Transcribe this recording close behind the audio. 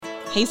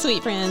Hey,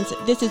 sweet friends,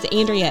 this is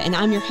Andrea, and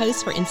I'm your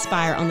host for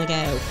Inspire on the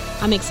Go.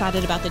 I'm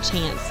excited about the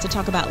chance to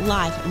talk about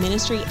life,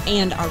 ministry,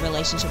 and our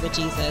relationship with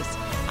Jesus.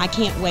 I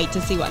can't wait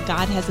to see what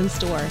God has in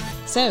store.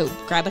 So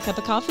grab a cup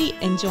of coffee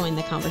and join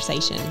the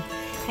conversation.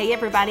 Hey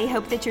everybody,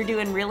 hope that you're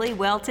doing really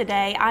well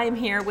today. I am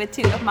here with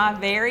two of my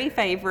very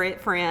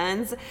favorite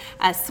friends,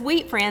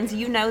 sweet friends.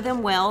 You know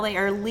them well. They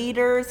are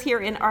leaders here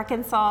in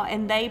Arkansas,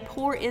 and they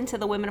pour into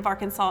the women of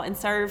Arkansas and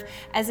serve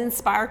as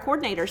Inspire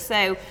coordinators.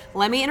 So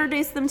let me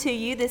introduce them to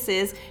you. This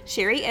is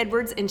Sherry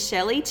Edwards and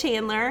Shelly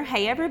Chandler.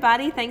 Hey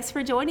everybody, thanks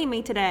for joining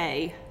me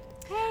today.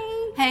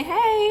 Hey. Hey,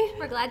 hey.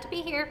 We're glad to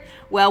be here.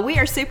 Well, we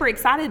are super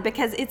excited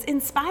because it's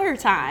Inspire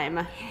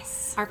time. Yes.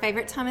 Our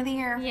favorite time of the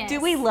year. Yes. Do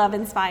we love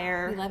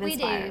Inspire? We love We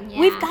Inspire. do. Yeah.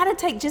 We've got to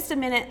take just a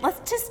minute.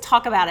 Let's just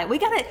talk about it. We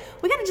got to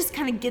just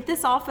kind of get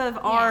this off of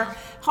our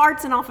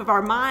hearts and off of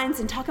our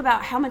minds and talk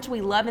about how much we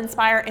love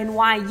Inspire and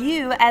why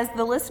you, as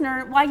the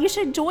listener, why you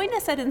should join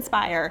us at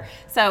Inspire.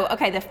 So,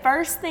 okay, the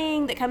first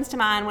thing that comes to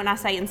mind when I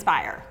say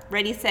Inspire.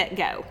 Ready, set,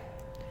 go.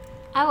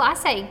 Oh, I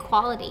say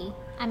quality.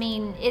 I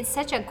mean, it's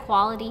such a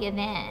quality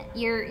event.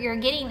 You're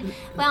getting,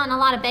 well, and a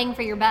lot of bang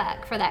for your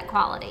buck for that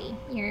quality.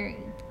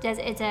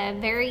 It's a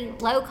very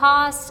low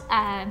cost,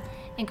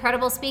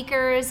 incredible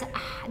speakers,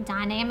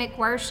 dynamic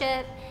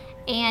worship,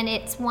 and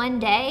it's one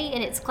day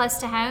and it's close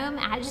to home.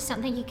 I just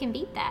don't think you can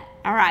beat that.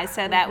 All right,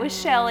 so that was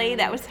Shelly.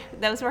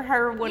 Those were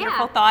her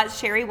wonderful thoughts.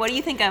 Sherry, what do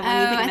you think of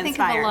when you think of I think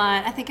Inspire? of a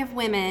lot. I think of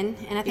women,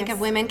 and I think Yes.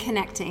 of women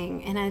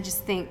connecting, and I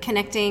just think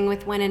connecting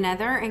with one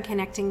another and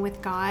connecting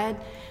with God,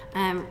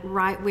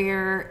 right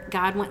where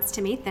God wants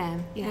to meet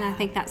them. Yeah. And I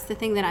think that's the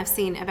thing that I've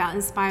seen about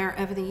Inspire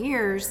over the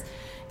years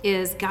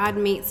is God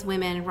meets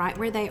women right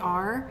where they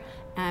are,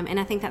 and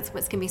I think that's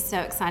what's going to be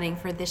so exciting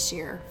for this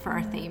year for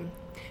our theme.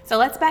 So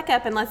let's back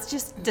up and let's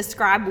just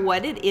describe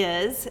what it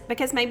is,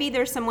 because maybe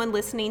there's someone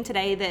listening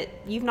today that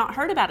you've not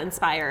heard about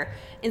Inspire.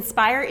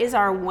 Inspire is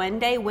our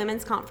one-day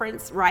women's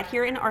conference right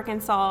here in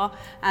Arkansas.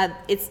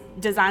 It's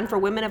designed for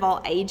women of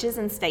all ages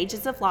and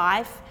stages of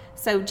life.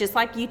 So just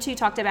like you two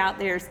talked about,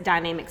 there's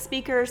dynamic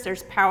speakers,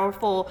 there's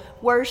powerful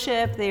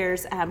worship,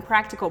 there's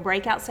practical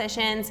breakout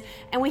sessions,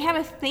 and we have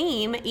a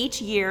theme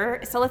each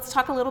year. So let's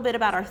talk a little bit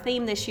about our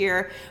theme this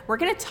year. We're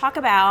going to talk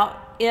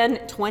about,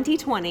 in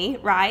 2020,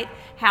 right,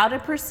 how to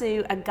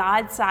pursue a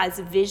God-sized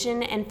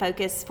vision and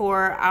focus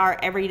for our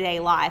everyday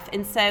life.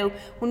 And so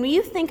when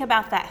you think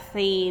about that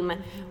theme,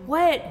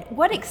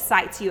 what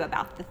excites you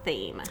about the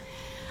theme?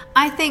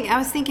 I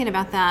was thinking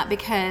about that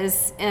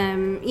because,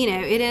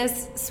 it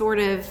is sort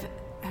of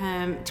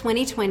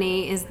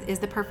 2020 is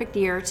the perfect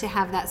year to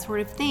have that sort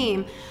of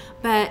theme.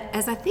 But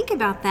as I think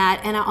about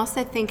that, and I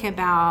also think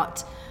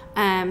about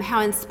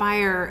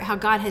how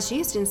God has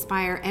used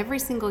Inspire every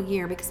single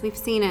year, because we've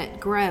seen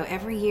it grow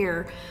every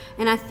year.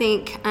 And I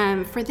think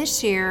for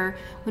this year,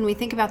 when we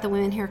think about the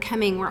women who are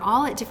coming, we're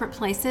all at different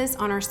places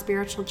on our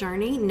spiritual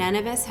journey. None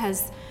of us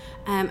has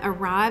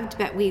arrived,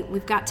 but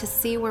we've got to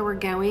see where we're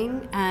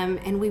going,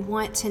 and we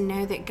want to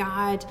know that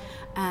God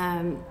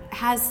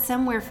has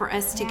somewhere for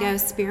us to go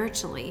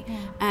spiritually,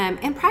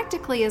 and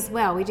practically as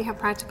well. We do have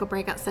practical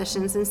breakout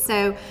sessions, and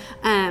so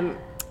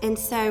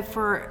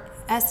for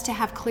us to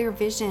have clear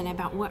vision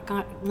about what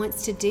God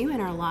wants to do in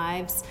our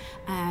lives,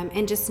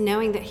 and just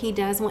knowing that He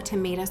does want to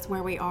meet us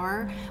where we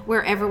are,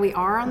 wherever we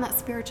are on that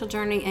spiritual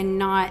journey, and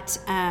not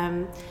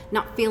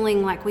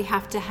feeling like we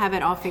have to have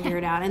it all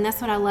figured out. And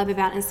that's what I love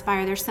about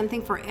Inspire. There's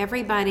something for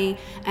everybody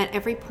at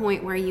every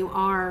point where you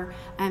are,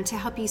 to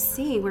help you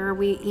see where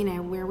we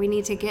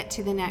need to get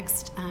to the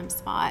next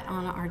spot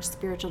on our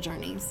spiritual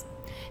journeys.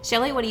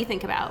 Shelly, what do you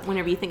think about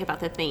whenever you think about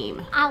the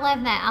theme? I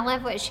love that. I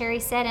love what Sherry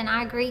said, and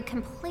I agree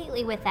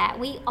completely with that.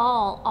 We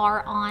all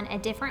are on a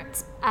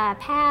different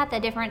path, a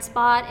different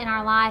spot in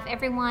our life.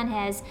 Everyone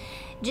has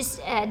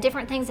just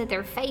different things that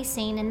they're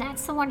facing, and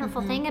that's the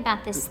wonderful thing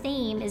about this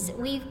theme is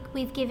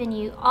we've given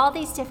you all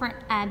these different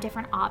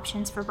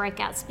options for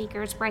breakout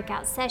speakers,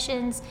 breakout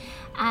sessions,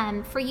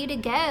 for you to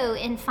go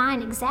and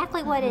find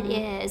exactly what it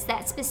is,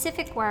 that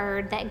specific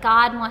word that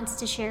God wants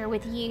to share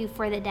with you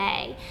for the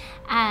day.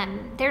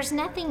 There's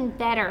nothing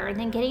better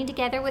than getting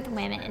together with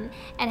women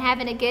and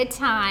having a good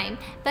time,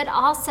 but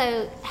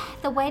also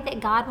the way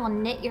that God will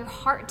knit your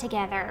heart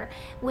together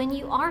when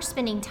you are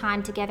spending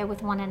time together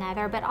with one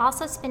another, but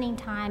also spending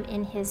time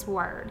in His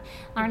Word,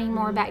 learning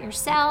more about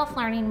yourself,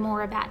 learning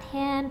more about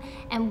Him,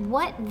 and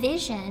what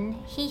vision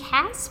He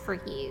has for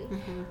you.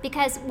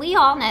 Because we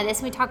all know this,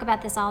 and we talk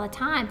about this all the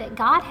time, that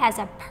God has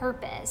a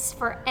purpose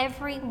for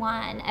every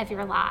one of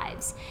your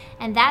lives.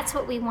 And that's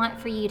what we want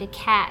for you to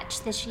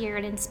catch this year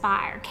at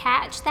Inspire.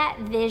 Catch that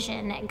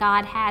vision that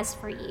God has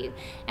for you.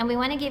 And we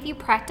want to give you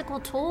practical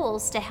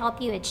tools to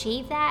help you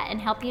achieve that and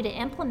help you to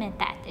implement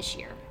that this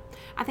year.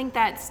 I think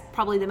that's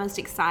probably the most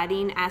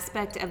exciting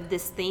aspect of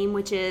this theme,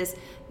 which is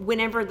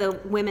whenever the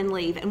women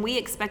leave, and we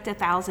expect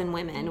 1,000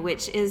 women,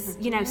 which is,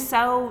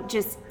 so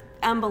just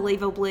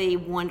unbelievably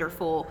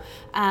wonderful.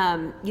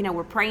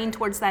 We're praying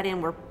towards that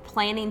end. We're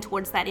planning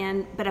towards that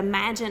end, but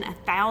imagine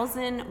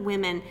 1,000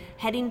 women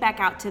heading back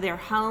out to their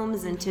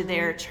homes and to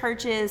their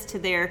churches, to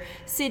their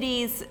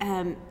cities,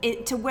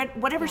 to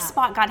whatever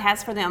spot God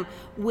has for them,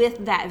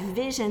 with that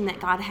vision that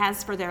God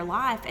has for their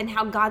life, and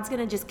how God's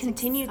going to just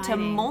continue to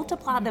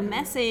multiply the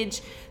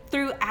message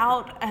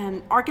throughout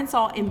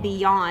Arkansas and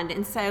beyond.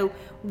 And so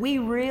we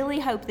really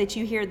hope that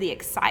you hear the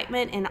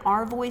excitement in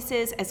our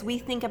voices as we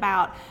think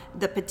about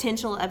the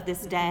potential of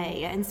this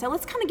day. And so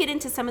let's kind of get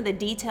into some of the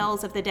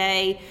details of the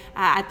day.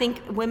 I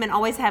think women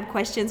always have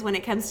questions when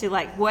it comes to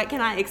like, what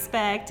can I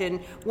expect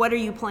and what are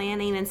you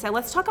planning? And so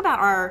let's talk about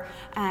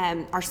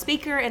our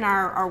speaker and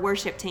our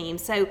worship team.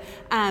 So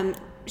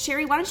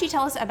Sherry, why don't you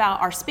tell us about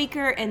our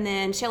speaker, and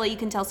then Shelly, you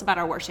can tell us about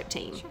our worship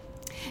team. Sure.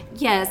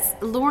 Yes,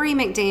 Lori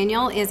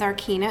McDaniel is our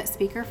keynote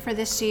speaker for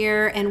this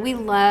year, and we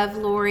love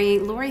Lori.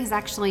 Lori is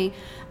actually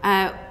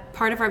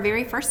part of our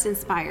very first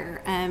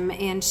Inspire, and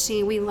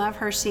we love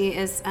her. She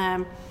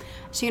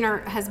and her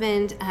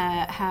husband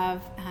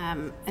have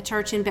a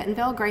church in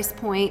Bentonville, Grace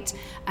Point.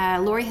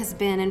 Lori has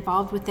been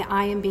involved with the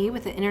IMB,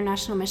 with the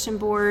International Mission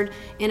Board,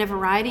 in a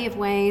variety of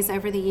ways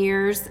over the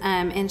years,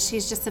 and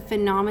she's just a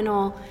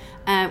phenomenal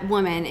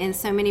woman in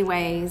so many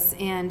ways,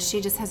 and she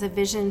just has a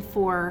vision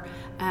for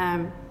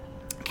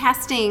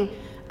casting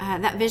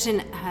that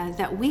vision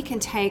that we can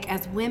take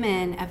as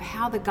women of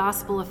how the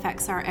gospel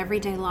affects our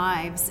everyday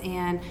lives,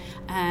 and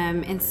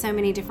in so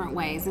many different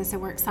ways. And so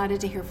we're excited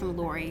to hear from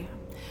Lori.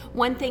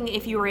 One thing,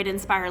 if you were at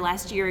Inspire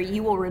last year,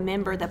 you will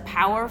remember the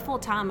powerful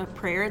time of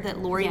prayer that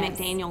Lori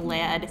McDaniel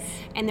led.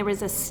 And there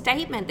was a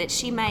statement that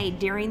she made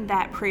during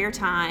that prayer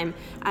time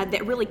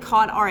that really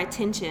caught our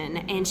attention.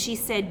 And she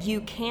said,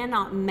 you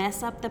cannot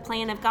mess up the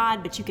plan of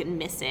God, but you can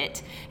miss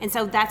it. And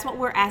so that's what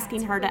we're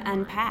asking her to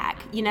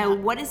unpack. You know,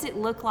 what does it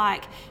look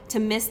like to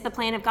miss the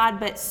plan of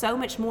God? But so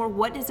much more,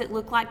 what does it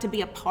look like to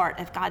be a part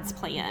of God's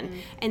plan?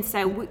 And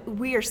so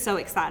we are so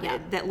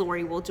excited that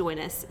Lori will join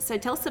us. So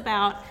tell us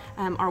about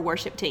our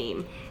worship team.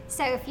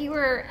 So if you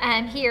were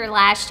here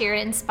last year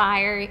at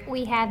Inspire,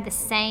 we had the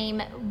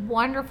same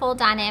wonderful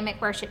dynamic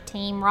worship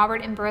team,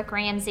 Robert and Brooke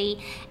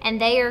Ramsey, and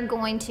they are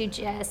going to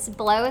just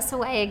blow us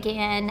away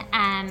again.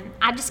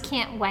 I just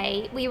can't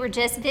wait. We were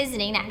just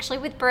visiting actually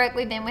with Brooke.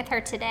 We've been with her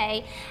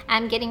today.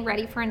 Getting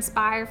ready for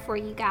Inspire for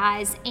you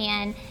guys,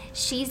 and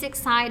she's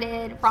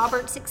excited.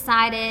 Robert's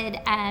excited.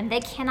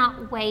 They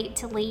cannot wait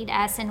to lead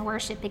us in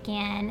worship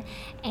again,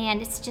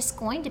 and it's just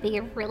going to be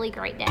a really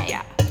great day.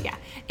 Yeah.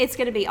 It's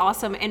going to be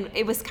awesome. And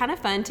it was kind of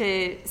fun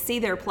to see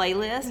their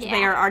playlist.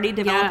 They are already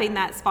developing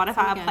that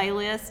Spotify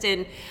playlist.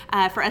 And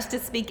for us to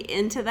speak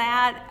into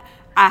that,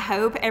 I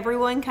hope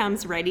everyone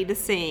comes ready to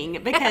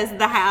sing, because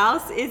the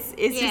house is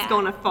just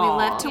going to fall.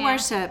 We love to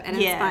worship and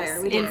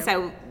inspire. We do. And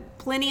so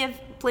plenty of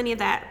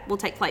that will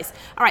take place.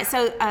 All right,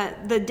 so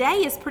the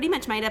day is pretty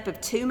much made up of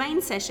 2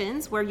 main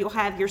sessions where you'll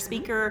have your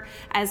speaker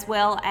as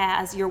well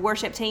as your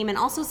worship team, and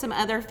also some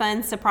other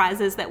fun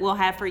surprises that we'll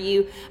have for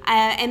you.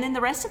 And then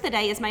the rest of the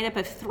day is made up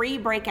of 3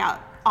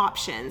 breakout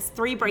options,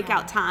 3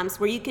 breakout times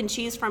where you can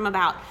choose from.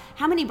 About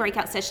how many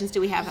breakout sessions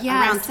do we have?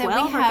 Around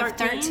 12 we have or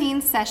 13?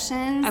 13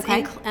 sessions.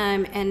 Okay.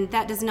 And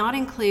that does not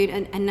include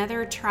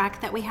another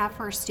track that we have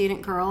for our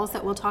student girls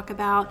that we'll talk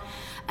about.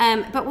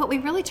 But what we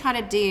really try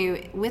to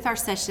do with our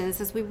sessions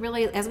is we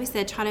really, as we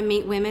said, try to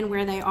meet women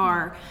where they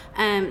are.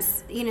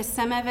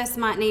 Some of us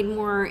might need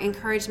more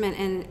encouragement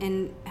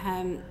and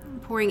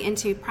pouring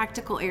into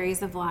practical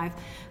areas of life,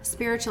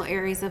 spiritual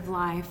areas of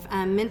life,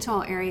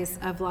 mental areas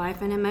of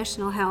life, and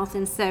emotional health.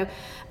 And so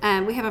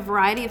we have a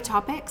variety of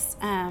topics.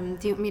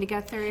 Do you want me to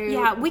go through?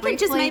 Yeah, we can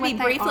just maybe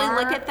briefly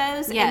look at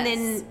those, and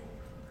then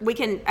we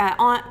can,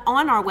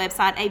 on our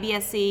website,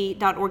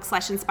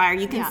 absc.org/inspire,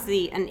 you can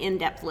see an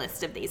in-depth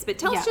list of these. But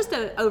tell us just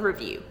an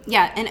overview.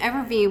 Yeah, an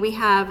overview.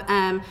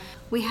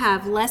 We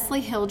have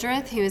Leslie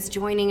Hildreth, who is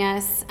joining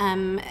us.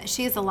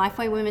 She is a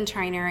Lifeway Women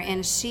trainer,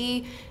 and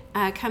she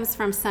comes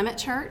from Summit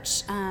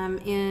Church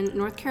in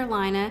North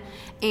Carolina,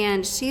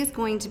 and she is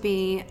going to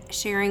be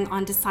sharing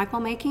on disciple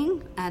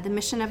making, the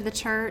mission of the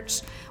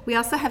church. We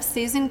also have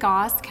Susan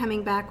Goss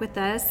coming back with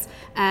us,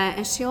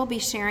 and she'll be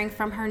sharing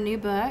from her new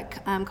book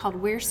called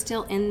We're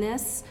Still in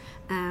This,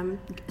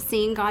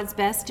 seeing God's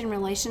best in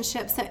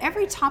relationships. So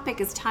every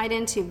topic is tied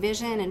into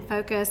vision and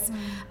focus.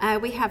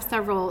 We have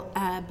several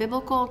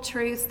biblical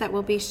truths that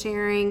we'll be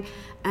sharing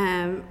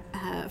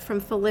from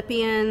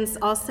Philippians.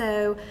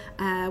 Also,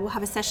 we'll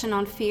have a session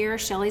on fear.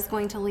 Shelly's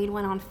going to lead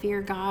one on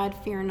fear God,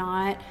 fear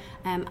not.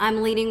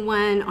 I'm leading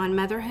one on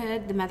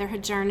motherhood, the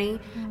motherhood journey,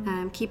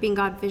 keeping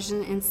God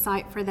vision in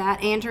sight for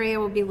that. Andrea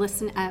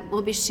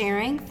will be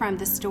sharing from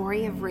the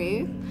story of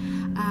Ruth.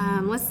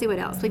 Let's see what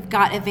else. We've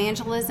got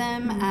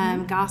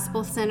evangelism,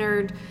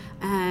 gospel-centered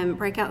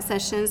breakout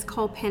sessions.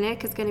 Cole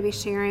Pinnock is going to be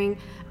sharing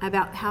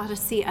about how to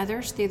see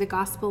others through the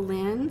gospel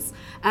lens.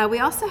 We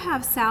also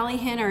have Sally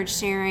Hennard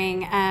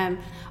sharing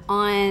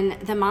on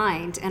the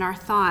mind and our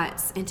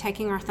thoughts and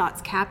taking our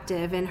thoughts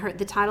captive. And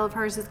the title of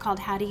hers is called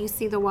How Do You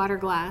See the Water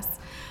Glass?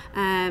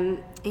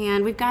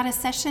 And we've got a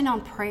session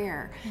on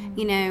prayer.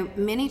 You know,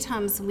 many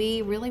times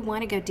we really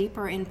want to go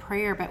deeper in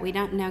prayer, but we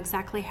don't know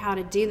exactly how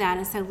to do that.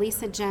 And so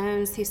Lisa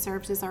Jones, who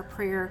serves as our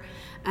prayer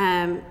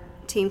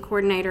team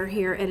coordinator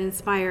here at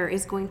Inspire,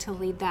 is going to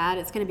lead that.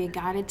 It's going to be a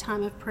guided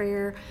time of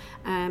prayer.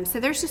 So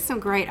there's just some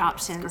great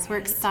options. We're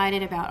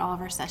excited about all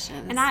of our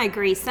sessions. And I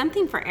agree,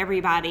 something for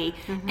everybody.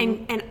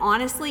 And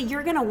honestly,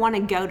 you're going to want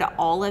to go to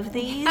all of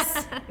these.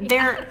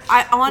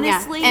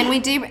 Honestly. Yeah.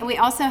 And we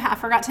also I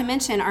forgot to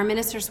mention our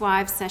Ministers'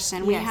 Wives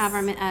session. We have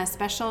our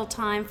special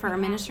time for our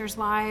Ministers'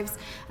 Wives.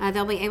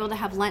 They'll be able to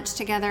have lunch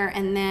together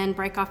and then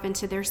break off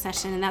into their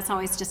session, and that's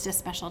always just a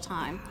special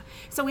time.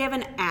 So we have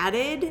an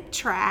added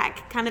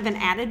track, kind of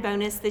an added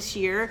bonus this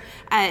year.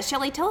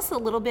 Shelley, tell us a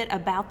little bit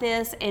about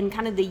this and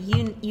kind of the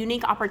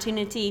unique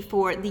opportunity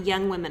for the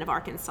young women of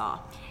Arkansas.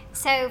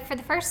 So for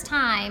the first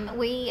time,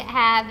 we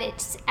have it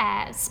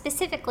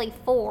specifically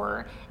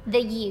for the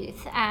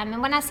youth.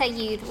 And when I say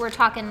youth, we're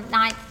talking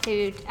 9th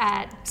through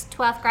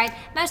 12th grade,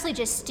 mostly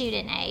just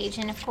student age.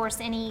 And of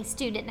course, any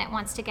student that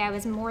wants to go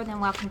is more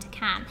than welcome to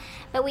come.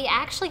 But we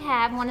actually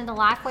have one of the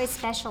Lifeway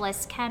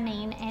specialists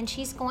coming, and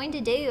she's going to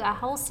do a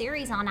whole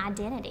series on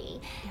identity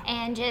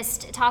and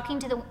just talking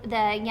to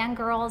the young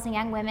girls and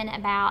young women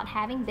about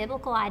having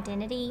biblical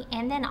identity,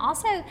 and then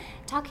also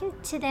talking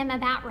to them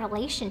about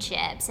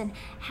relationships and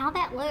how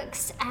that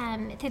looks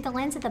through the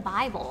lens of the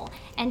Bible,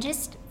 and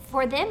just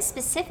for them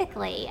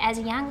specifically as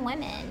young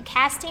women,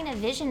 casting a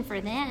vision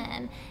for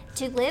them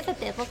to live a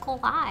biblical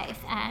life,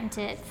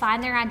 to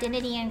find their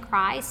identity in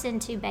Christ and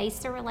to base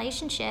their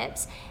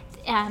relationships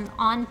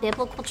on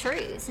biblical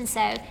truths. And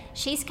so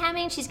she's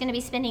coming, she's going to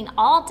be spending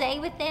all day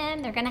with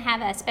them. They're going to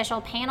have a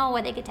special panel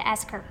where they get to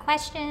ask her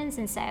questions,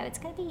 and so it's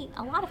going to be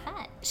a lot of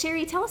fun.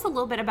 Sherry, tell us a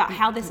little bit about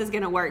how this is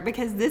going to work,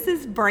 because this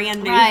is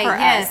brand new for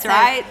us,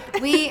 right?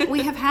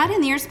 We have had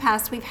in years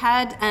past, we've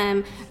had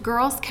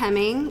girls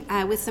coming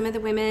with some of the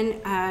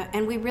women,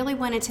 and we really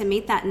wanted to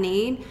meet that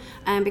need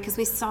because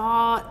we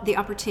saw the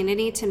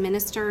opportunity to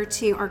minister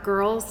to our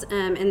girls,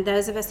 and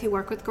those of us who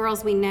work with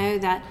girls, we know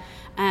that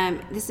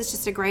this is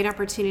just a great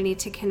opportunity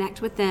to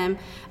connect with them.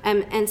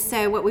 And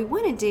so what we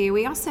want to do,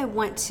 we also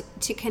want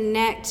to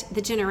connect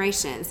the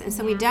generations. And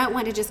so we don't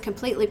want to just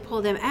completely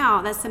pull them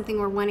out. That's something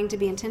we're wanting to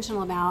be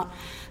intentional about.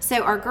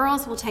 So our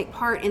girls will take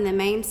part in the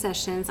main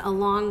sessions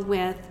along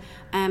with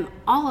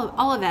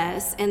all of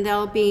us, and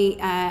they'll be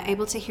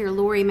able to hear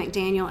Lori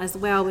McDaniel as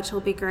well, which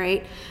will be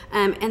great.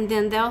 And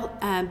then they'll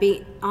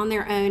be on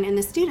their own in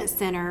the Student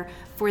Center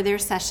for their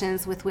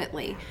sessions with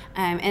Whitley.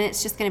 And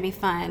it's just going to be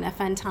fun, a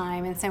fun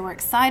time. And so we're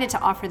excited to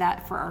offer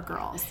that for our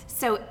girls.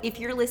 So if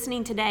you're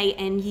listening today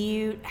and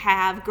you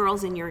have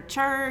girls in your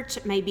church,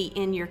 maybe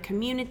in your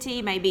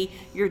community, maybe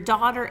your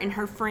daughter and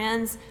her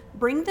friends,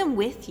 bring them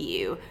with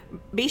you.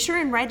 Be sure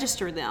and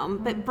register them,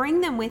 but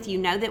bring them with you.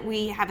 Know that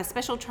we have a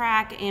special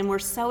track, and we're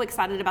so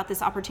excited about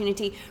this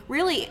opportunity.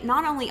 Really,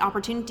 not only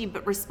opportunity,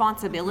 but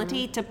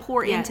responsibility to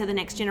pour into the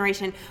next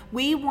generation.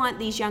 We want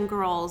these young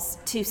girls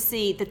to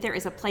see that there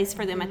is a place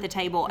for them at the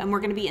table, and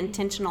we're going to be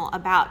intentional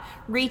about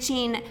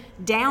reaching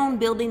down,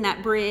 building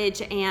that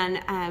bridge,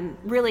 and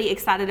really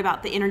excited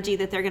about the energy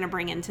that they're going to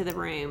bring into the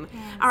room.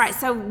 Yes. All right,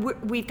 so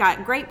we've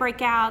got great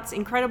breakouts,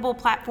 incredible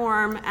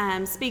platform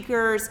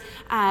speakers.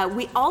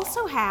 We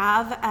also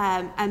have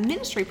a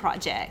ministry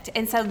project,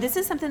 and so this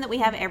is something that we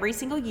have every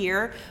single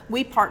year.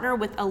 We partner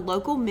with a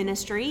local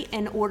ministry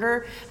in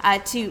order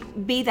to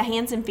be the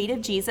hands and feet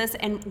of Jesus,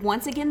 and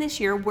once again this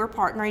year we're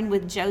partnering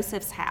with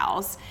Joseph's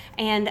House,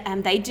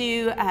 and they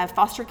do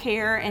foster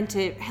care and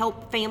to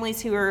help families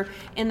who are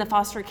in the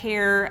foster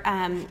care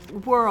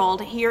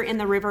world here in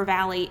the River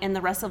Valley in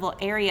the Russellville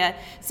area.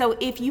 So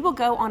if you will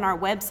go on our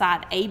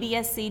website,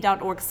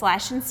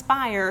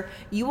 absc.org/inspire,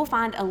 you will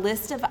find a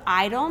list of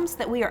items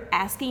that we are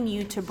asking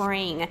you to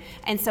bring.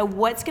 And so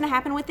what's going to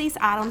happen with these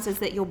items is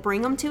that you'll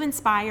bring them to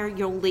Inspire,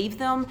 you'll leave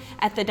them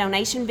at the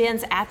donation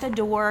bins at the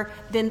door,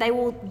 then they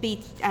will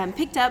be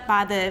picked up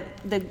by the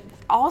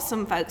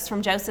awesome folks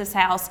from Joseph's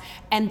House,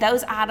 and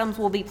those items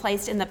will be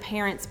placed in the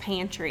Parents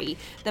Pantry.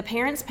 The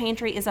Parents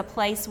Pantry is a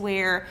place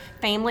where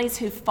families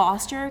who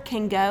foster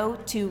can go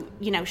to,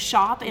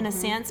 shop in a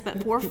sense,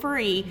 but for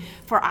free,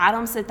 for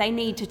items that they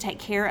need to take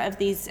care of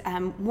these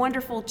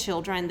wonderful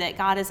children that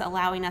God is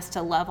allowing us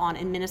to love on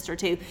and minister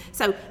to.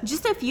 So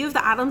just a few of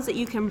the items that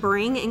you can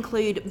bring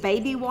include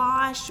baby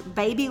wash,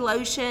 baby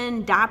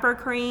lotion, diaper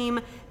cream,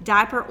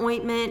 diaper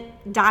ointment,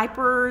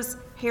 diapers,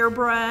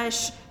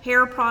 hairbrush,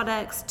 hair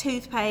products,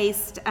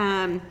 toothpaste,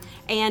 and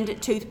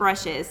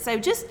toothbrushes. So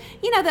just,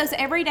 those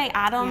everyday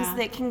items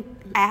that can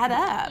add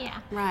up. Yeah.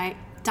 Right.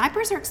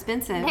 Diapers are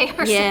expensive. They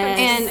are Yes.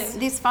 expensive.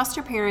 And these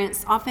foster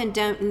parents often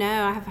don't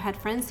know. I have had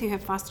friends who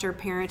have foster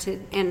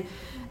parented, and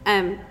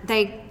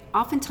they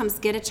oftentimes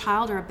get a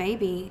child or a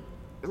baby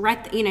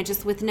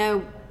just with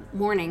no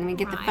morning. We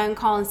get the Right. phone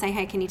call and say,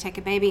 hey, can you take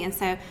a baby? And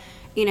so,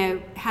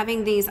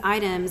 having these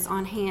items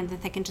on hand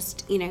that they can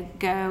just,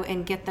 go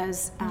and get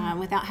those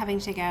without having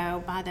to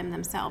go buy them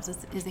themselves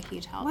is a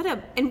huge help.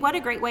 What a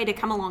great way to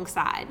come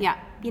alongside. Yeah.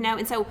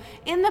 And so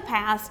in the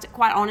past,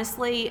 quite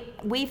honestly,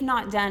 we've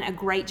not done a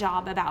great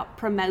job about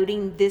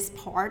promoting this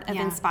part of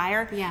Yeah.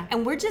 Inspire. Yeah.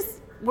 And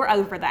we're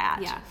over that.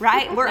 Yeah.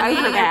 Right? We're We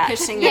over are that.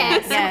 pushing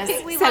Yes. that.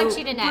 Yes. We So want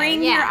you to know.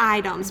 bring yeah. your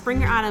items. Bring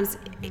your items.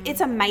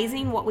 It's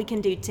amazing what we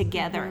can do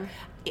together.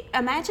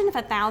 Imagine if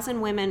 1,000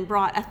 women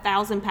brought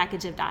 1,000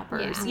 package of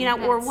diapers, Yeah, or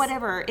that's-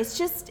 whatever. It's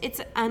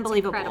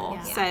unbelievable. incredible,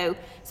 yeah.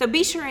 So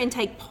be sure and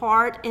take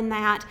part in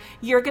that.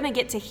 You're going to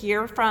get to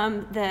hear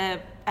from the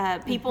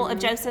people of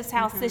Joseph's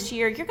House this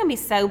year. You're going to be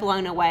so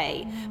blown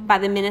away by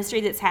the ministry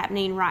that's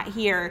happening right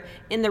here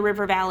in the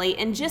River Valley,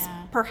 and just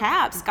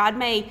perhaps God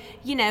may,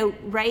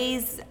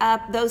 raise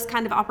up those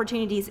kind of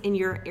opportunities in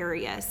your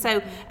area.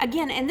 So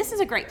again, and this is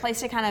a great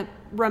place to kind of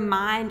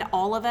remind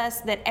all of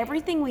us that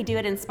everything we do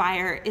at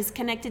Inspire is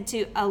connected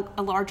to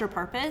a larger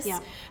purpose.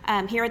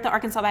 Yeah. Here at the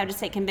Arkansas Baptist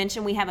State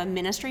Convention, we have a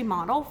ministry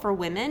model for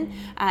women,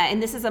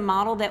 and this is a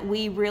model that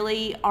we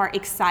really are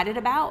excited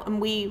about and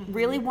we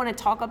really want to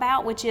talk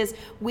about, which is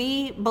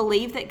we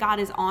believe that God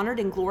is honored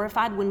and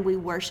glorified when we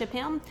worship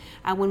Him,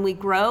 when we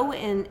grow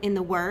in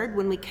the Word,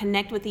 when we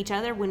connect with each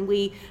other, when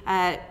we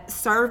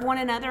serve one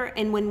another,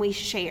 and when we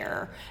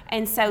share.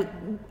 And so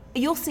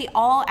you'll see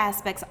all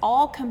aspects,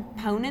 all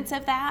components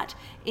of that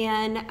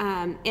in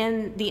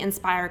the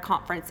Inspire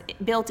conference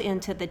built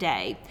into the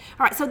day.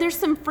 All right, so there's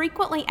some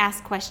frequently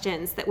asked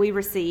questions that we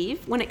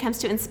receive when it comes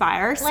to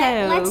Inspire.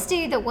 Let's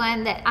do the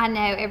one that I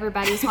know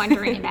everybody's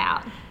wondering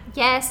about.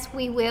 Yes,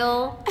 we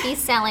will be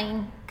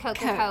selling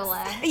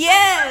Coca-Cola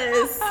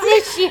Yes.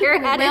 this year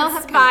at will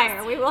have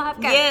Inspire. We will have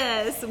Coke.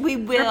 Yes, we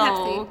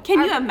will. Pepsi. Can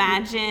you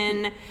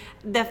imagine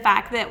the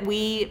fact that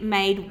we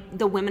made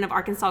the women of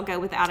Arkansas go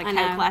without a I Coke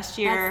know. last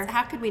year?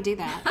 How could we do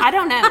that? I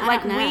don't know.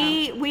 Like don't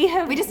know.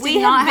 we just we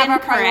did not have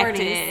have been our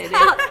priorities.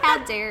 corrected.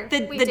 How dare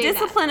The we do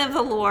discipline of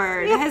the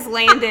Lord has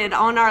landed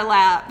on our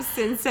laps,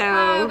 and so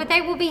that? Oh, but they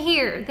will be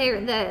here.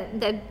 They're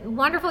the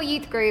wonderful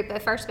youth group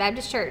at First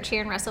Baptist Church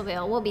here in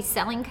Russellville will be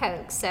selling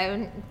Coke.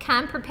 So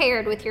come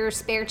prepared with your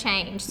spare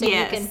change so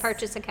Yes. you can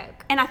purchase a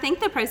Coke. And I think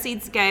the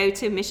proceeds go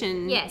to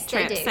mission Yes,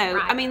 they trips. do, So,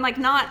 right. I mean, like,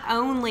 not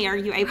only are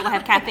you able to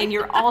have caffeine,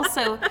 you're also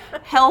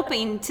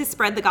helping to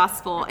spread the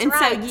gospel. And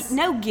right. so,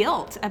 no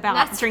guilt about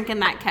That's drinking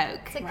that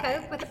Coke. It's a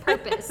Coke with a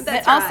purpose.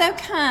 That's But right. also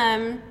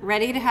come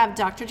ready to have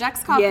Dr.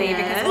 Jack's coffee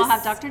because we'll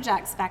have Yes. Dr.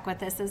 Jack's back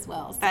with us as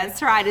well. So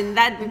That's right. And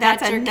that's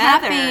your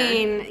another.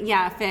 caffeine,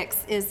 fix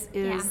is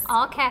Yeah,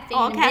 all caffeine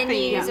All and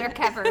caffeine. venues are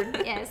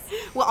covered. Yes.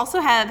 We'll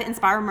also have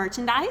Inspire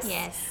merchandise.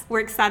 Yes. We're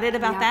excited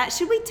about Yeah. that.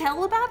 Should we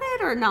tell about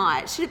it or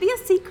not? Should it be a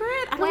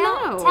secret? I don't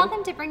Well, know. tell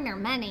them to bring their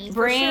money. for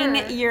Bring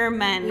sure. your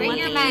money. Bring want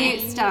your the money.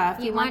 cute stuff.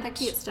 You want the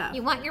cute stuff.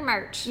 You want your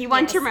merch. You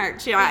want Yes. your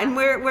merch, yeah, and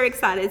we're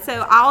excited.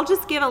 So I'll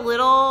just give a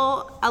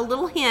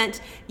little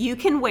hint. You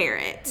can wear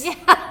it. Yeah,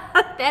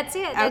 that's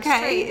it. That's Okay,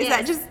 true. is Yes.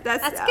 that just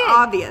that's good.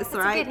 obvious, That's a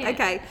right? good hint.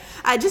 Okay,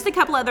 just a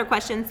couple other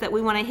questions that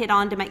we want to hit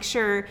on to make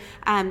sure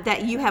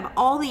that you have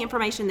all the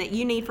information that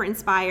you need for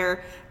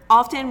Inspire.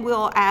 Often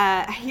we'll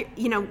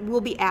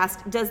be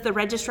asked, does the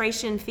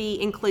registration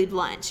fee include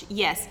lunch?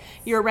 Yes,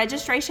 your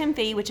registration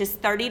fee, which is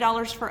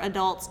 $30 for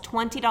adults,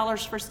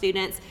 $20 for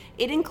students,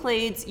 it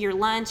includes your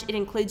lunch, it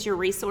includes your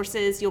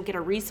resources. You'll get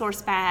a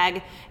resource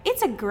bag.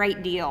 It's a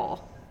great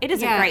deal. It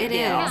is a great deal.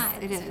 Yeah,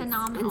 It it's is.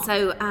 phenomenal. And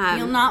so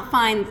You'll not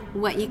find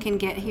what you can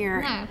get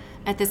here No.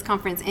 at this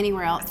conference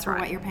anywhere else for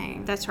right. what you're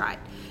paying. That's right.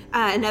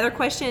 Another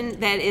question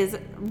that is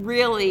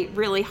really,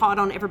 really hot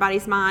on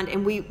everybody's mind,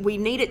 and we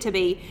need it to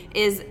be,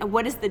 is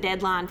what is the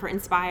deadline for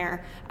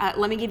Inspire?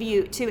 Let me give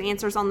you two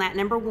answers on that.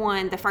 Number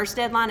one, the first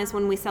deadline is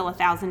when we sell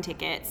 1,000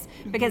 tickets,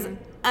 because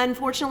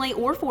unfortunately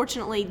or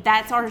fortunately,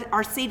 that's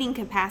our seating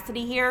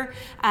capacity here.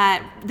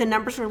 The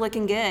numbers are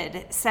looking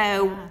good,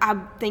 so I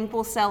think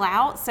we'll sell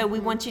out. So we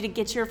want you to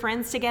get your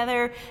friends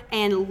together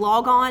and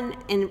log on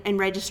and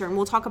register, and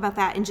we'll talk about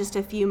that in just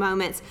a few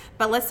moments.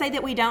 But let's say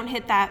that we don't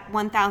hit that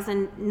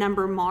 1,000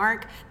 number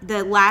mark.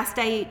 The last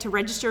day to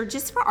register,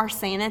 just for our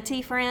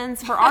sanity,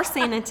 friends, for our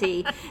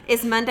sanity,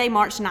 is Monday,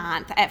 March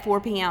 9th at 4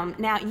 p.m.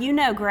 Now,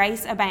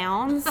 grace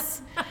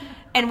abounds.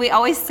 And we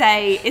always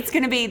say it's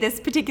going to be this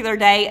particular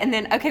day, and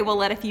then, okay, we'll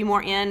let a few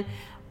more in.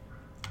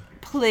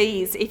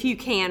 Please, if you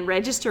can,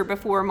 register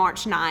before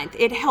March 9th.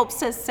 It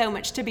helps us so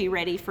much to be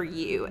ready for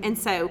you. And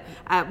so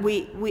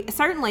we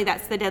certainly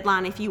that's the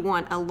deadline if you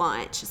want a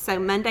lunch. So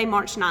Monday,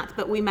 March 9th,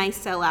 but we may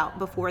sell out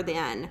before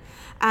then.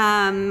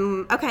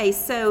 Okay,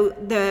 so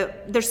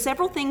there's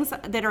several things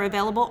that are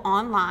available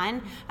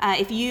online.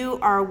 If you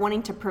are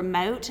wanting to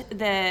promote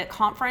the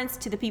conference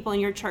to the people in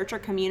your church or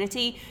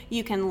community,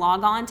 you can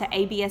log on to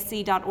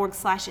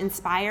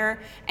absc.org/inspire,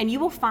 and you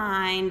will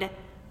find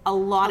a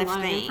lot of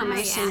things.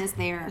 Information Oh, yeah. is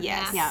there.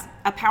 Yes. Yeah.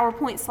 a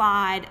PowerPoint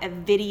slide, a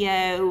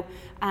video,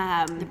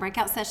 The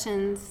breakout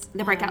sessions.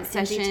 The breakout in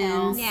sessions.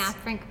 detail.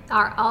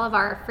 Yeah, all of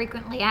our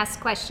frequently asked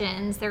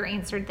questions, they're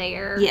answered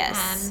there.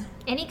 Yes.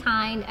 Any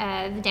kind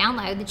of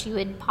download that you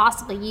would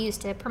possibly use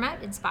to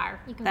promote Inspire,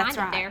 you can That's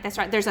find right. it there. That's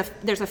right.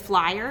 There's a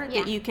flyer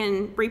Yeah. that you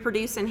can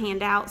reproduce and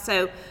hand out.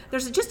 So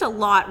there's just a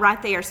lot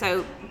right there.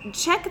 So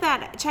check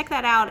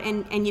that out,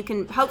 and you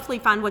can hopefully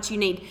find what you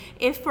need.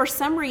 If for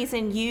some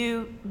reason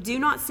you do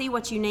not see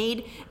what you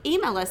need,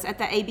 email us at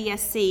the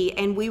ABSC,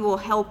 and we will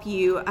help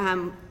you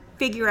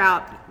figure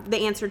out the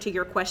answer to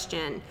your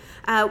question.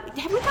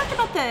 Have we talked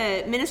about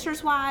the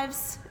Ministers'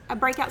 Wives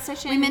breakout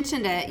session? We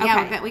mentioned it,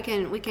 yeah, Okay. but we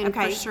can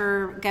Okay. for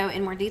sure go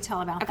in more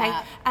detail about Okay,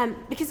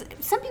 that. because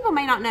some people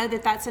may not know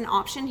that that's an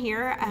option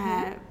here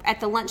at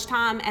the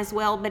lunchtime as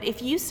well. But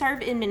if you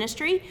serve in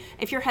ministry,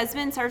 if your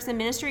husband serves in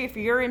ministry, if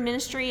you're in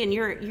ministry and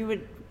you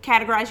would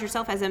categorize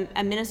yourself as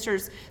a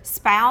minister's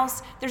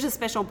spouse, there's a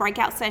special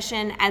breakout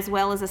session as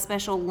well as a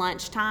special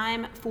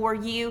lunchtime for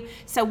you.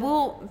 So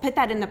we'll put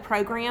that in the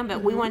program,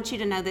 but we want you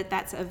to know that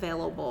that's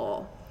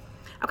available.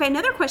 Okay,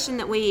 another question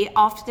that we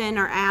often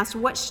are asked,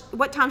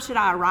 what time should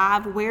I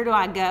arrive? Where do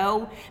I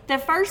go? The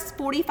first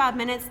 45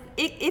 minutes,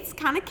 it's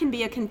kind of can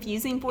be a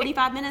confusing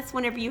 45 minutes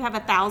whenever you have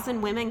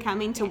 1,000 women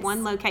coming to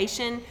one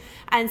location.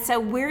 And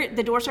so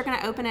the doors are going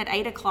to open at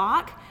 8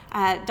 o'clock.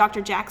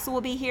 Dr. Jackson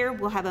will be here.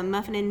 We'll have a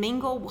muffin and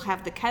mingle. We'll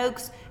have the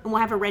Cokes, and we'll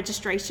have a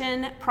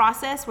registration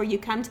process where you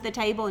come to the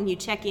table and you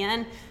check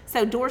in.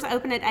 So doors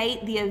open at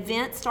 8. The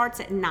event starts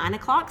at 9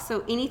 o'clock.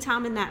 So any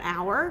time in that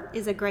hour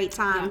is a great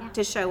time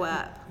to show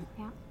up.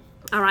 Yeah.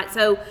 All right,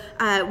 so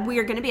we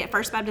are going to be at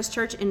First Baptist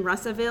Church in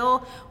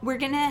Russellville. We're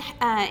going to,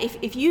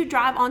 if you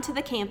drive onto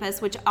the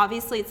campus, which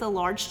obviously it's a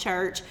large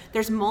church,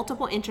 there's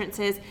multiple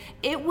entrances,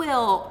 it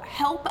will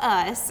help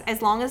us,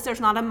 as long as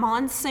there's not a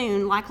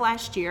monsoon like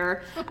last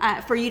year,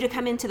 for you to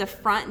come into the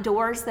front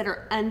doors that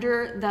are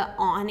under the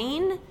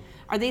awning.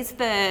 Are these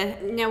the...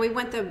 No, we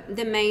want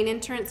the main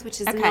entrance, which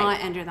is Okay. not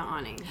under the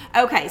awning.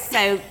 Okay,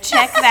 so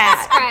check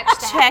that. Scratch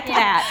that. Check Yeah,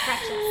 that.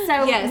 scratch that.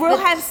 So Yes, we'll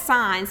but- have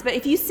signs, but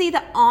if you see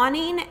the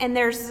awning and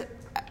there's...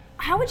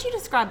 How would you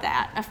describe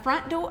that? A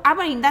front door? I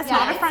mean, that's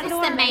not a front it's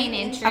door. the main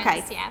entrance,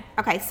 Okay. yeah.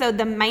 Okay, so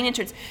the main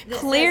entrance. That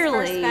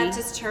Clearly... says First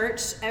Baptist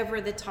Church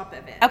over the top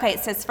of it. Okay, it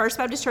says First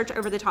Baptist Church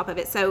over the top of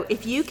it. So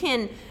if you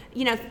can,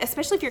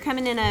 especially if you're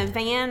coming in a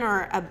van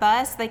or a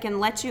bus, they can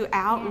let you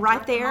out right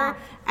drop them there off.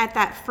 at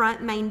that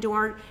front main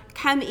door.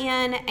 Come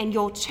in and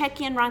you'll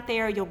check in right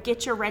there. You'll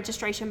get your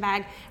registration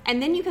bag,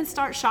 and then you can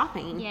start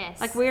shopping.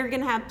 Yes. Like, we're going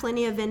to have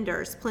plenty of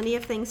vendors, plenty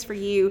of things for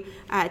you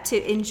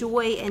to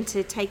enjoy and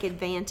to take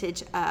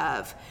advantage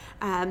of.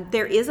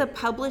 There is a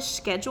published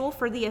schedule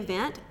for the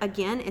event.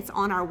 Again, it's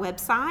on our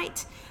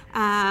website.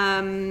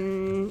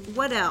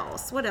 What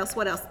else?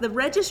 The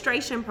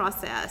registration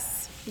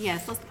process.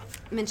 Yes, let's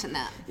mention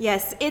that.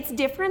 Yes, it's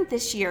different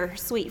this year,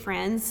 sweet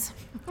friends.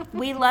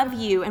 We love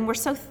you, and we're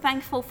so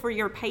thankful for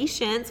your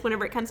patience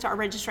whenever it comes to our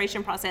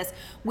registration process.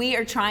 We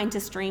are trying to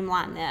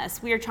streamline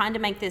this. We are trying to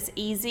make this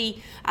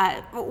easy.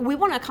 We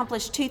want to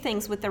accomplish two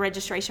things with the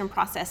registration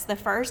process. The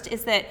first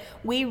is that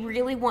we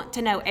really want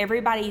to know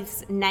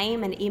everybody's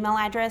name and email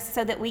address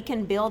so that we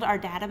can build our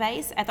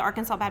database at the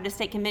Arkansas Baptist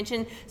State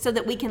Convention, so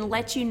that we can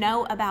let you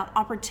know about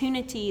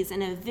opportunities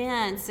and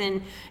events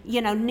and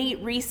neat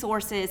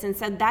resources. And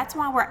so that's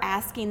why we're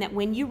asking that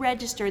when you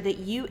register, that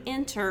you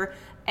enter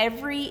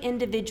every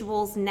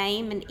individual's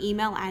name and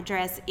email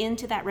address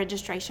into that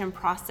registration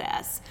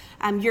process.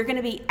 You're going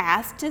to be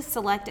asked to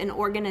select an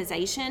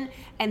organization,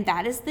 and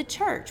that is the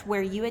church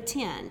where you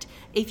attend.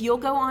 If you'll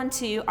go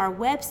onto our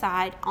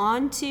website,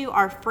 onto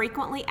our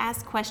frequently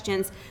asked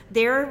questions,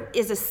 there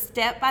is a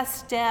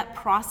step-by-step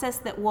process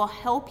that will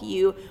help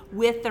you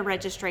with the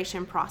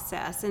registration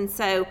process. And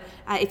so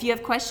if you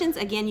have questions,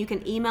 again, you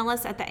can email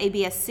us at the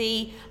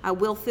ABSC.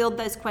 We'll field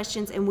those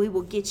questions, and we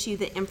will get you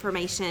the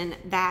information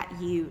that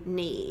you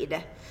need.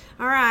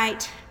 All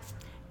right,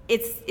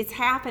 it's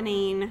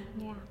happening.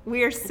 Yeah.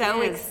 We are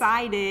so It is.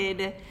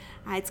 excited.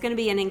 It's going to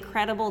be an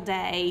incredible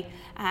day.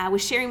 I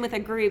was sharing with a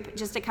group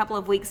just a couple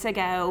of weeks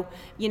ago,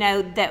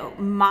 that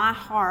my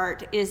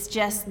heart is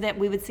just that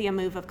we would see a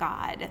move of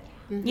God.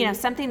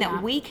 Something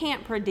that we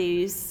can't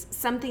produce,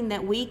 something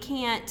that we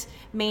can't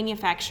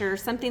manufacture,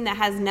 something that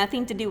has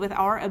nothing to do with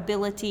our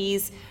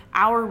abilities,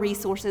 our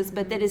resources,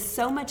 but that is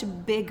so much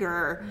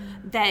bigger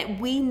that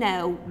we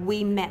know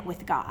we met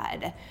with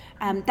God.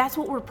 That's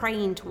what we're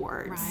praying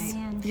towards.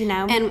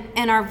 Right.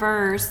 And our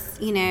verse,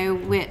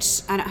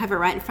 which I don't have it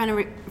right in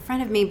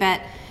front of me,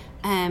 but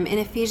in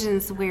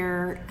Ephesians,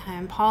 where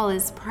Paul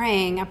is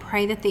praying, I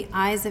pray that the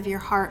eyes of your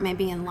heart may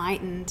be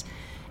enlightened.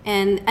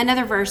 And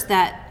another verse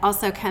that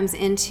also comes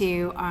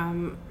into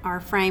our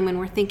frame when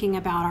we're thinking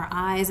about our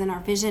eyes and our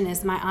vision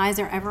is, my eyes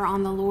are ever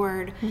on the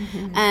Lord.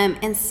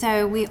 And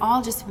so we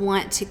all just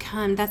want to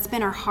come. That's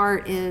been our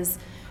heart, is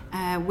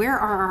where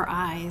are our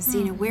eyes?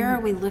 You know, where are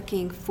we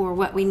looking for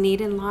what we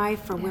need in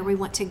life, or where we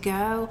want to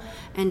go?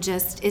 And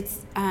just,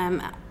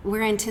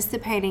 we're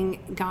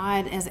anticipating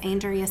God, as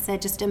Andrea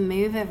said, just a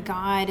move of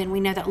God. And we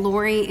know that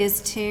Lori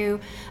is too,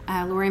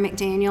 Lori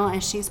McDaniel,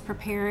 as she's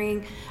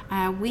preparing.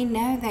 We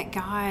know that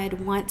God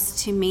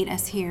wants to meet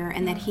us here,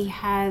 and that He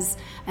has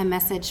a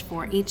message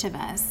for each of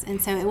us.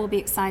 And so it will be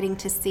exciting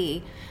to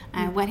see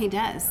what He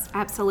does.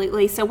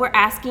 Absolutely. So we're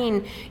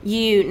asking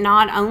you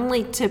not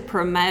only to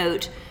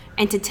promote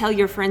and to tell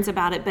your friends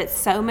about it, but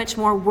so much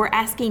more, we're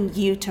asking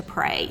you to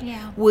pray.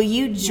 Yeah. Will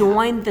you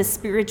join the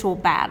spiritual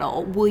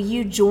battle? Will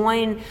you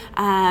join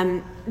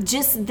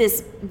just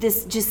this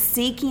just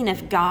seeking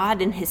of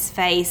God and His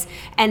face,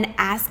 and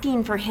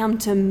asking for Him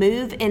to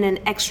move in an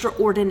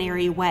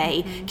extraordinary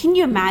way? Can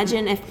you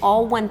imagine if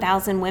all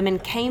 1,000 women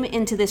came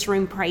into this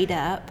room prayed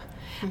up?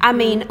 I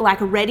mean, like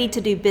ready to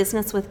do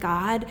business with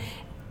God.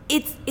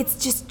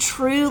 It's just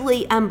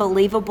truly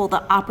unbelievable,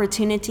 the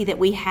opportunity that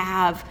we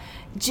have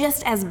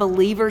just as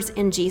believers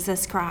in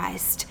Jesus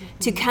Christ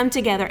to come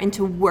together and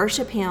to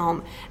worship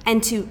Him,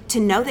 and to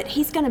know that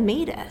He's going to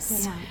meet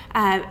us.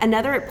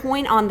 Another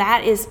point on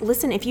that is,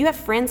 listen, if you have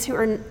friends who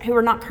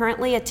are not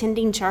currently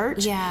attending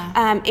church,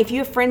 if you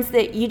have friends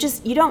that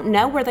you don't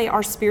know where they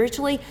are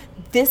spiritually,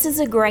 this is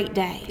a great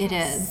day. It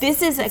is.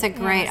 It's a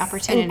great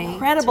opportunity.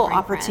 Incredible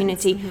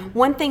opportunity.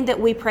 One thing that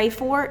we pray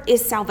for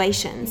is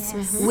salvations.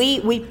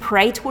 We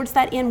pray towards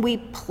that end. We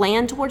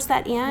plan towards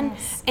that end.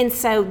 And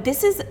so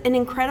this is an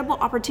incredible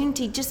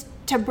opportunity just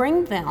to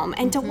bring them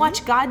and to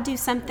watch God do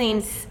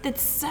something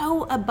that's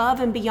so above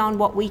and beyond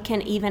what we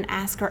can even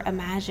ask or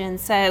imagine.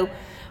 So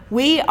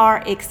we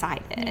are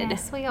excited.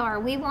 Yes, we are.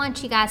 We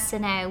want you guys to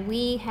know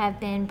we have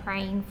been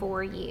praying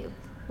for you.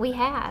 We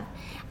have.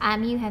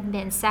 You have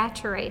been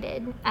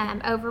saturated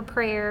over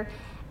prayer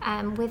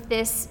with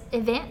this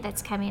event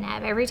that's coming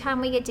up. Every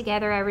time we get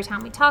together, every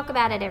time we talk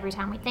about it, every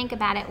time we think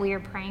about it, we are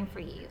praying for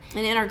you.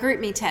 And in our group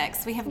me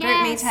texts, we have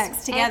group me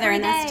texts together,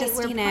 and that's just,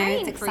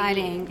 it's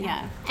exciting.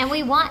 Yeah. And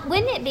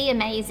wouldn't it be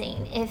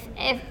amazing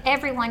if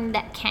everyone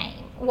that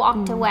came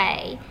walked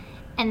away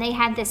and they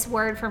had this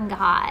word from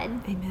God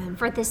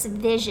for this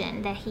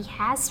vision that He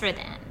has for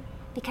them?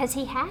 Because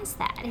He has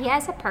that. He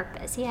has a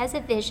purpose. He has a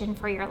vision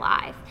for your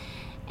life.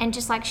 And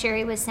just like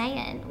Sherry was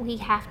saying, we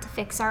have to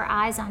fix our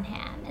eyes on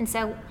Him. And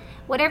so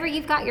whatever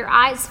you've got your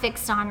eyes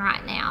fixed on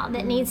right now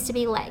that needs to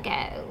be let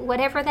go,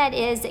 whatever that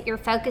is that you're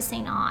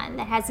focusing on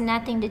that has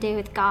nothing to do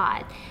with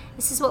God,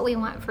 this is what we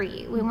want for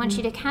you. We want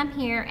you to come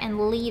here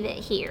and leave it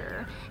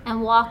here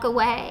and walk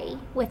away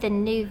with a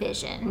new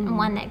vision, and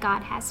one that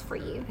God has for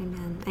you.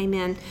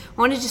 Amen. I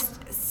want to just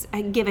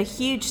give a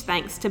huge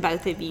thanks to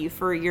both of you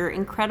for your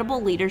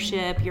incredible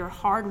leadership, your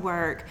hard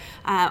work,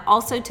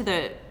 also to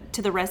the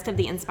rest of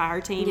the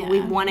Inspire team.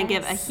 We want to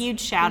give a huge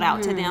shout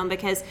out to them,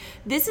 because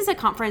this is a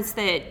conference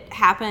that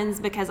happens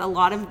because a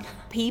lot of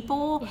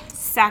people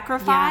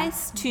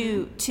sacrifice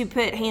to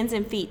put hands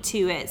and feet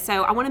to it.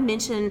 So I want to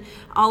mention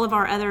all of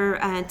our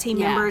other team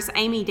members.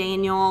 Amy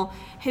Daniel,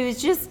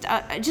 who's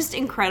just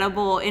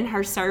incredible in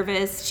her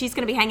service. She's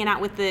going to be hanging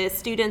out with the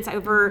students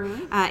over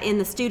in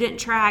the student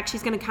track.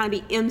 She's going to kind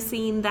of be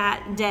emceeing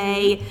that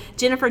day.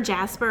 Jennifer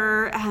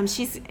Jasper,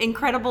 she's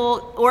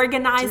incredible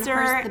organizer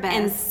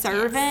and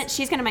servant.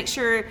 She's going to make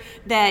sure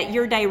that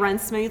your day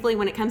runs smoothly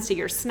when it comes to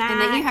your snacks.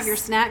 And that you have your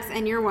snacks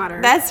and your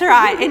water. That's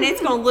right. And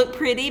it's going to look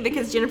pretty,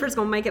 because Jennifer's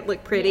going to make it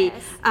look pretty.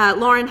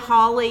 Lauren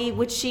Hawley,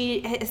 which she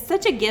has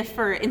such a gift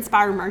for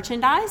Inspire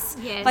merchandise.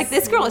 Like,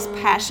 this girl is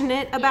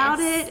passionate about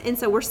it. And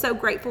so we're so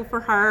grateful for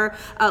her.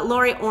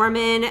 Lori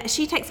Orman,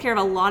 she takes care of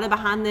a lot of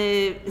behind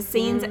the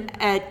scenes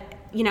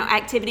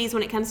activities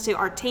when it comes to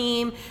our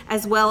team,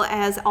 as well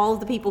as all of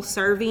the people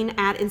serving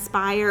at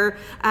Inspire.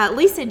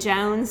 Lisa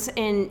Jones,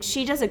 and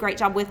she does a great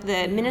job with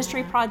the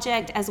ministry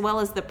project as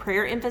well as the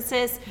prayer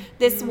emphasis.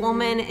 This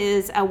woman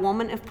is a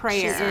woman of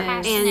prayer,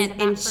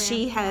 and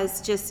she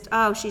has just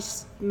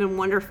she's been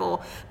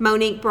wonderful.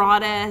 Monique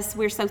brought us.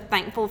 We're so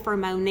thankful for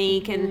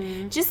Monique,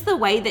 and just the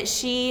way that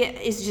she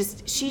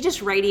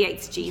just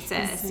radiates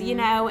Jesus,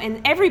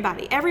 and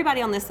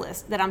everybody on this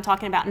list that I'm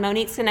talking about.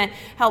 Monique's going to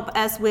help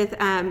us with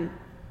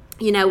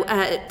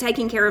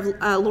taking care of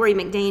Lori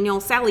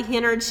McDaniel. Sally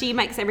Hennard, she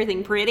makes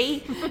everything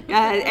pretty.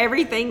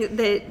 Everything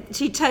that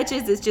she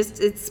touches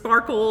it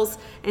sparkles,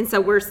 and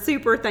so we're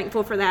super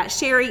thankful for that.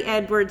 Sherry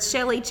Edwards,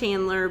 Shelly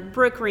Chandler,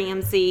 Brooke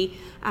Ramsey.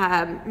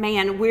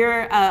 We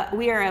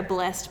are a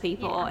blessed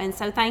people, and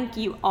so thank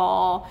you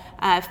all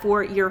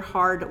for your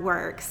hard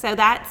work. So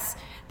that's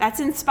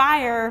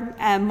Inspire,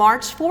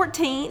 March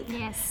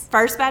 14th,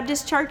 First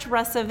Baptist Church,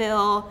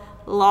 Russellville.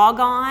 Log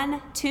on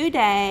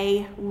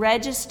today,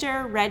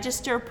 register,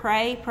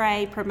 pray,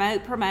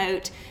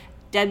 promote,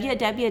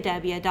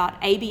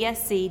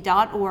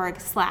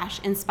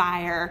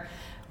 www.absc.org/inspire.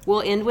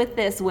 We'll end with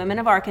this. Women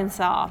of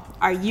Arkansas,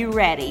 are you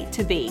ready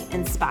to be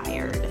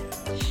inspired?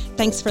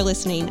 Thanks for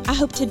listening. I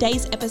hope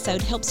today's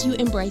episode helps you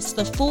embrace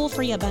the full,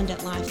 free,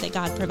 abundant life that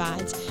God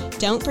provides.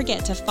 Don't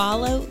forget to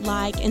follow,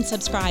 like, and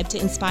subscribe to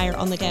Inspire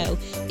on the Go.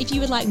 If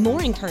you would like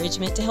more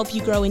encouragement to help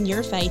you grow in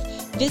your faith,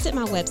 visit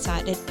my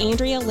website at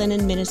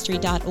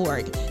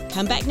AndreaLennonMinistry.org.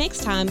 Come back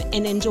next time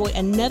and enjoy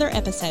another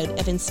episode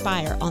of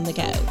Inspire on the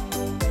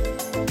Go.